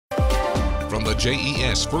From the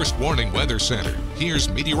JES First Warning Weather Center, here's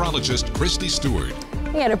meteorologist Christy Stewart.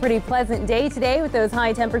 We had a pretty pleasant day today with those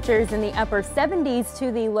high temperatures in the upper 70s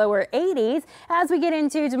to the lower 80s. As we get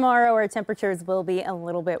into tomorrow, our temperatures will be a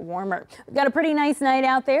little bit warmer. We've got a pretty nice night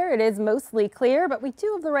out there. It is mostly clear, but we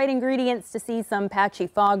do have the right ingredients to see some patchy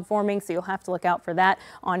fog forming, so you'll have to look out for that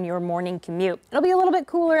on your morning commute. It'll be a little bit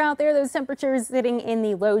cooler out there. Those temperatures sitting in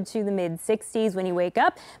the low to the mid 60s when you wake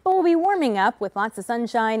up, but we'll be warming up with lots of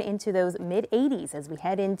sunshine into those mid 80s as we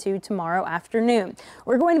head into tomorrow afternoon.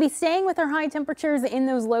 We're going to be staying with our high temperatures in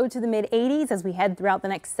those low to the mid 80s as we head throughout the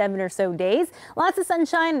next 7 or so days. Lots of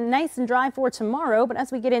sunshine, nice and dry for tomorrow, but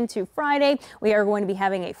as we get into Friday, we are going to be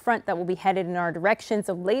having a front that will be headed in our direction.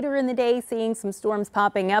 So later in the day, seeing some storms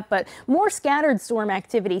popping up, but more scattered storm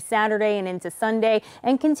activity Saturday and into Sunday,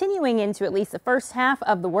 and continuing into at least the first half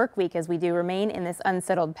of the work week as we do remain in this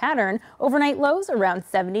unsettled pattern. Overnight lows around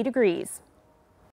 70 degrees.